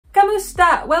just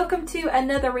that. Welcome to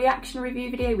another reaction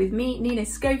review video with me, Nina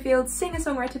Schofield,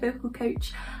 singer-songwriter, vocal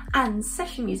coach and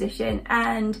session musician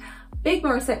and big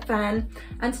Morissette fan.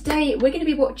 And today we're going to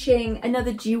be watching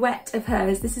another duet of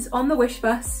hers. This is On the Wish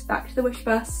Bus, back to the Wish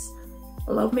Bus.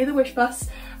 Love me the Wish Bus.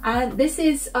 And this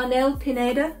is Arnel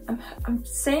Pineda, I'm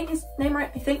saying his name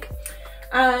right, I think,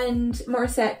 and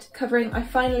Morissette covering I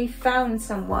Finally Found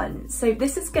Someone. So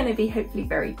this is going to be hopefully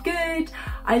very good.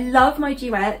 I love my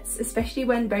duets, especially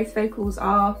when both vocals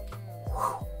are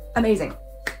amazing.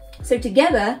 So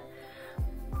together,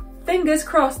 fingers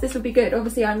crossed this will be good.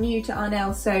 Obviously I'm new to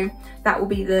Arnel, so that will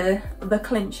be the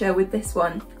clincher with this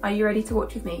one. Are you ready to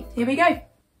watch with me? Here we go.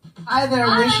 Hi there,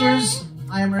 wishers.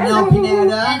 I am Arnel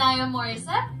Pineda. And I am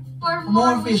Morissette. For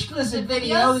more exclusive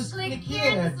videos, click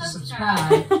here to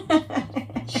subscribe.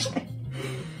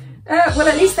 Well,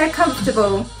 at least they're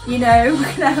comfortable, you know,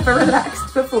 we're gonna have a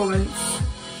relaxed performance.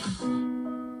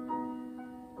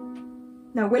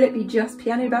 Now, will it be just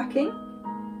piano backing?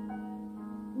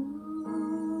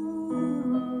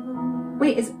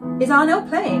 Wait, is Arnel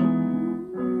playing?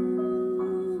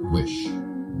 Wish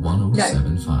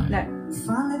 1075. No.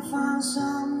 Finally found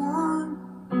someone.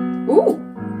 Ooh!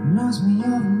 Knocks me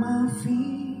off my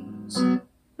feet.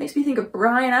 Makes me think of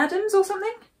Bryan Adams or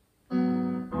something.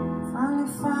 Finally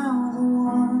found the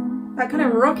one. That kind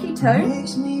of rocky tone.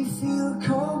 Makes me feel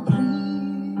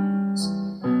complete.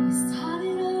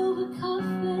 Started over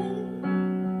coffee.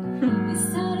 We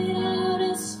started out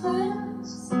as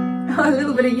friends. Oh, a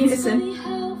little bit of unison. Funny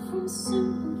how from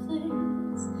simple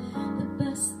things the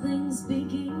best things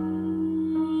begin.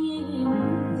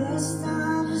 This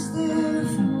time is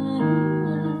different.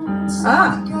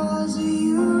 Ah. Because of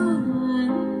you.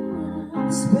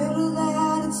 It's better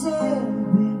that it's ever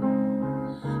been.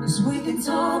 'Cause we can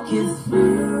talk it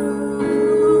through.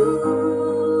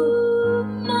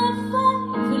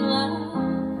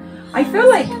 I feel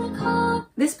like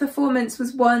this performance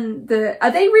was one that... Are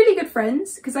they really good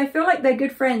friends? Because I feel like they're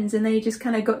good friends and they just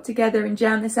kind of got together and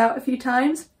jammed this out a few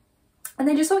times. And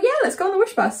they just thought, yeah, let's go on the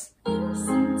Wish Bus. That's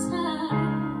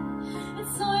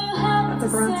a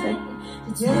vibrato.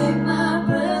 Take my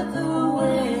breath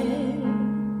away.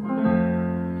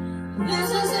 This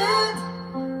is it.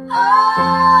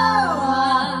 Oh,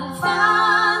 I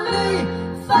finally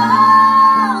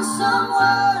found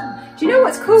someone. Do you know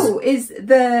what's cool is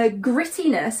the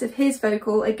grittiness of his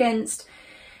vocal against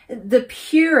the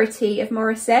purity of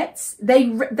Morissette's.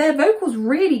 Their vocals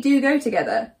really do go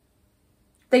together.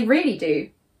 They really do.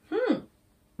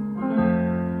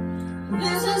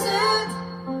 This is it.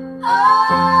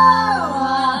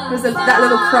 Oh, There's that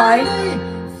little cry.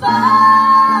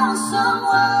 found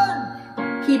someone.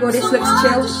 Keyboardist looks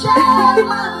chill.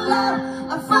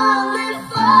 I finally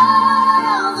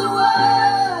found the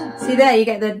one. See there, you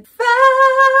get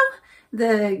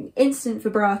the instant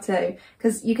vibrato,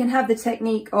 because you can have the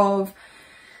technique of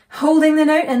holding the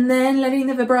note and then letting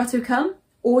the vibrato come,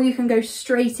 or you can go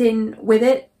straight in with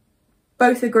it.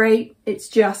 Both are great. It's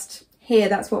just here,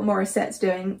 that's what Morissette's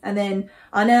doing. And then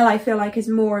Arnel, I feel like, is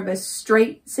more of a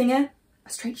straight singer, a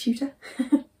straight shooter.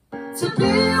 To be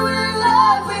with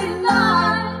every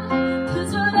night,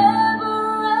 'cause whatever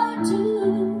I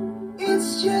do,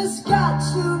 it's just got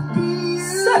to be you.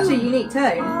 Such a unique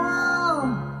tone.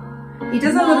 Oh, He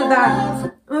does a lot of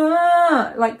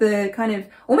that, like the kind of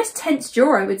almost tense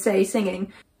jaw, I would say,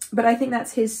 singing. But I think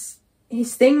that's his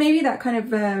thing, maybe, that kind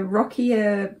of rocky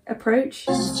approach.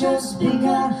 it's just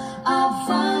begun. I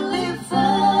finally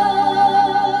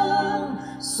found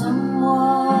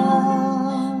someone.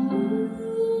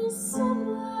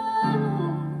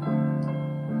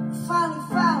 Finally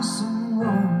found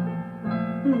someone.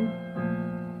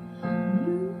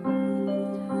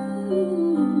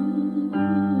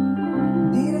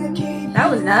 That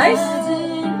was nice.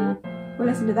 We'll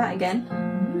listen to that again.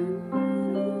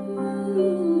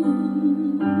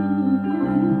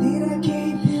 Did I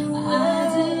keep you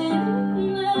waiting?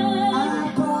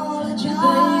 I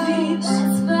apologize.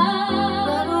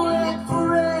 Never wait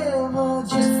forever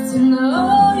just to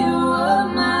know you were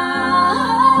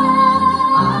mine.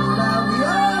 I love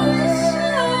your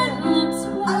hair.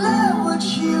 I love what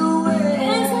you wear.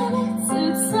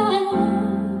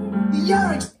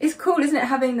 You're It's cool, isn't it,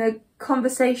 having the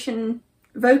conversation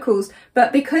vocals,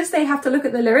 but because they have to look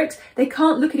at the lyrics, they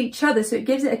can't look at each other, so it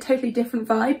gives it a totally different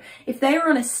vibe. If they were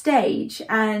on a stage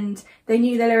and they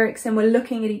knew the lyrics and were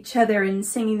looking at each other and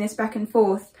singing this back and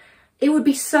forth, it would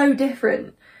be so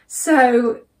different.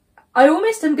 So I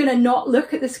almost am gonna not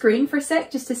look at the screen for a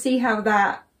sec just to see how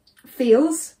that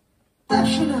feels.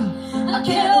 exceptional. I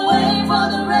can't wait for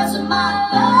the rest of my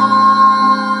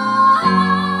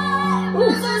life.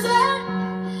 This is it.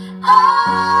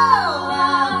 Oh,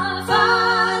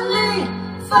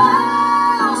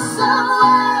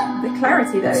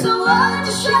 clarity though. So I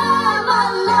just share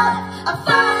my life. I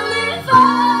finally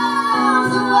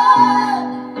found the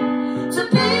way to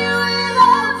be with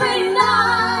every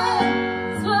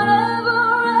night. It's whatever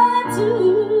I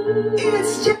do.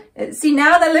 It's just See,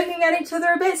 now they're looking at each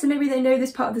other a bit, so maybe they know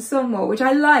this part of the song more, which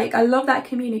I like. I love that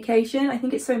communication. I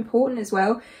think it's so important as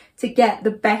well to get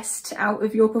the best out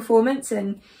of your performance,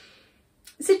 and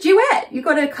it's a duet. You've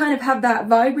got to kind of have that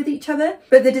vibe with each other.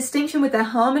 But the distinction with their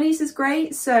harmonies is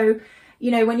great. So,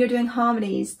 you know, when you're doing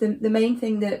harmonies, the main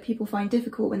thing that people find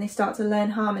difficult when they start to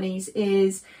learn harmonies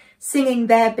is singing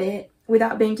their bit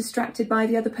without being distracted by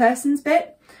the other person's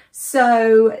bit.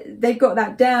 So they've got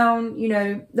that down. You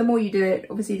know, the more you do it,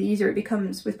 obviously the easier it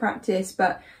becomes with practice,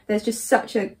 but there's just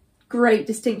such a great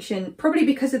distinction, probably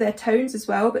because of their tones as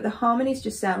well, but the harmonies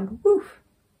just sound woof.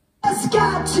 It's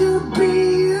got to be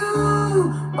you.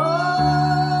 Oh,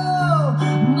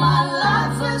 my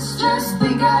life has just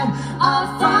begun.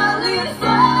 I finally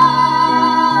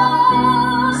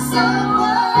found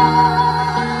someone,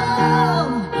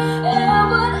 and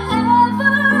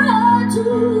whatever I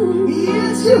do,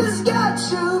 it's just got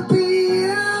to be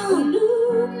you.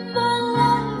 My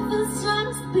life has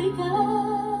just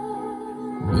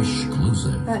begun. Wish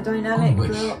exclusive. That dynamic on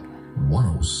Wish drop.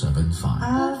 107.5.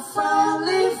 I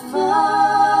finally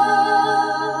found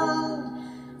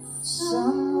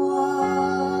someone.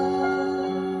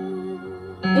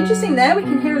 Interesting there, we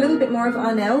can hear a little bit more of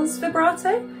Arnel's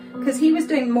vibrato, because he was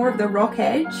doing more of the rock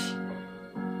edge.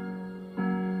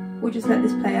 We'll just let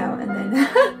this play out and then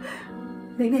I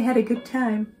think they had a good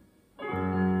time.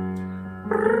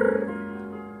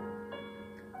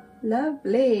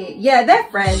 Lovely. Yeah, they're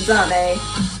friends, aren't they?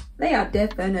 They are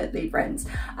definitely friends.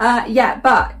 Yeah,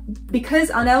 but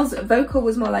because Arnel's vocal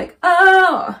was more like,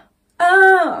 oh,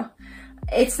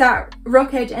 it's that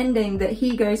rock edge ending that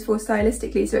he goes for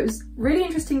stylistically. So it was really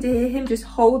interesting to hear him just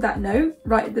hold that note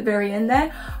right at the very end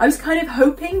there. I was kind of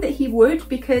hoping that he would,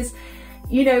 because,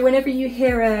 you know, whenever you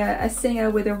hear a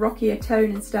singer with a rockier tone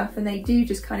and stuff, and they do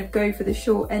just kind of go for the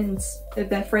short ends of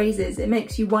their phrases, it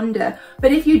makes you wonder.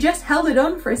 But if you just held it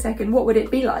on for a second, what would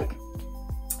it be like?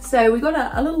 So we got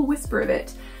a little whisper of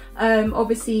it.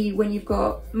 Obviously, when you've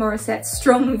got Morissette's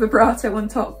strong vibrato on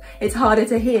top, it's harder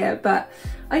to hear, but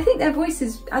I think their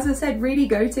voices, as I said, really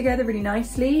go together really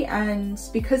nicely, and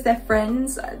because they're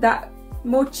friends, that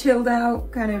more chilled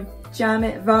out kind of jam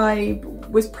it vibe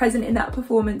was present in that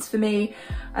performance for me.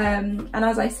 And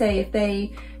as I say, if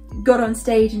they got on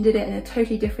stage and did it in a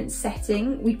totally different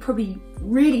setting, we'd probably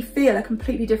really feel a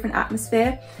completely different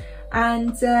atmosphere.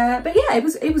 And but yeah,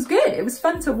 it was good. It was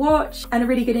fun to watch and a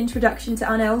really good introduction to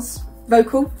Arnel's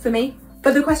vocal for me.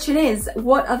 But the question is,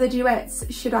 what other duets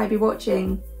should I be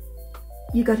watching?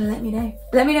 You gotta let me know.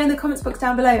 Let me know in the comments box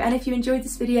down below, and if you enjoyed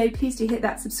this video, please do hit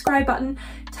that subscribe button,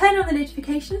 turn on the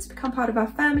notifications, become part of our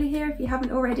family here if you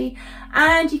haven't already,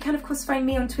 and you can of course find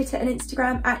me on Twitter and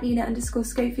Instagram at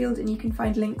Nina_Schofield, and you can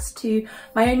find links to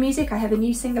my own music. I have a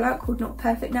new single out called Not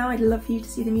Perfect Now. I'd love for you to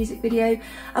see the music video,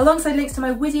 alongside links to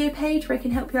my Wisio page where I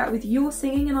can help you out with your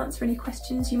singing and answer any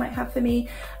questions you might have for me,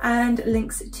 and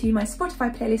links to my Spotify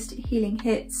playlist Healing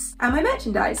Hits and my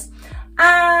merchandise.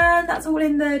 And that's all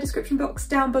in the description box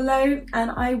down below,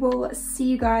 and I will see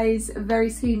you guys very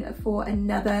soon for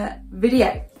another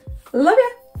video. Love ya!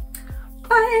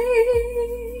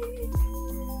 Bye!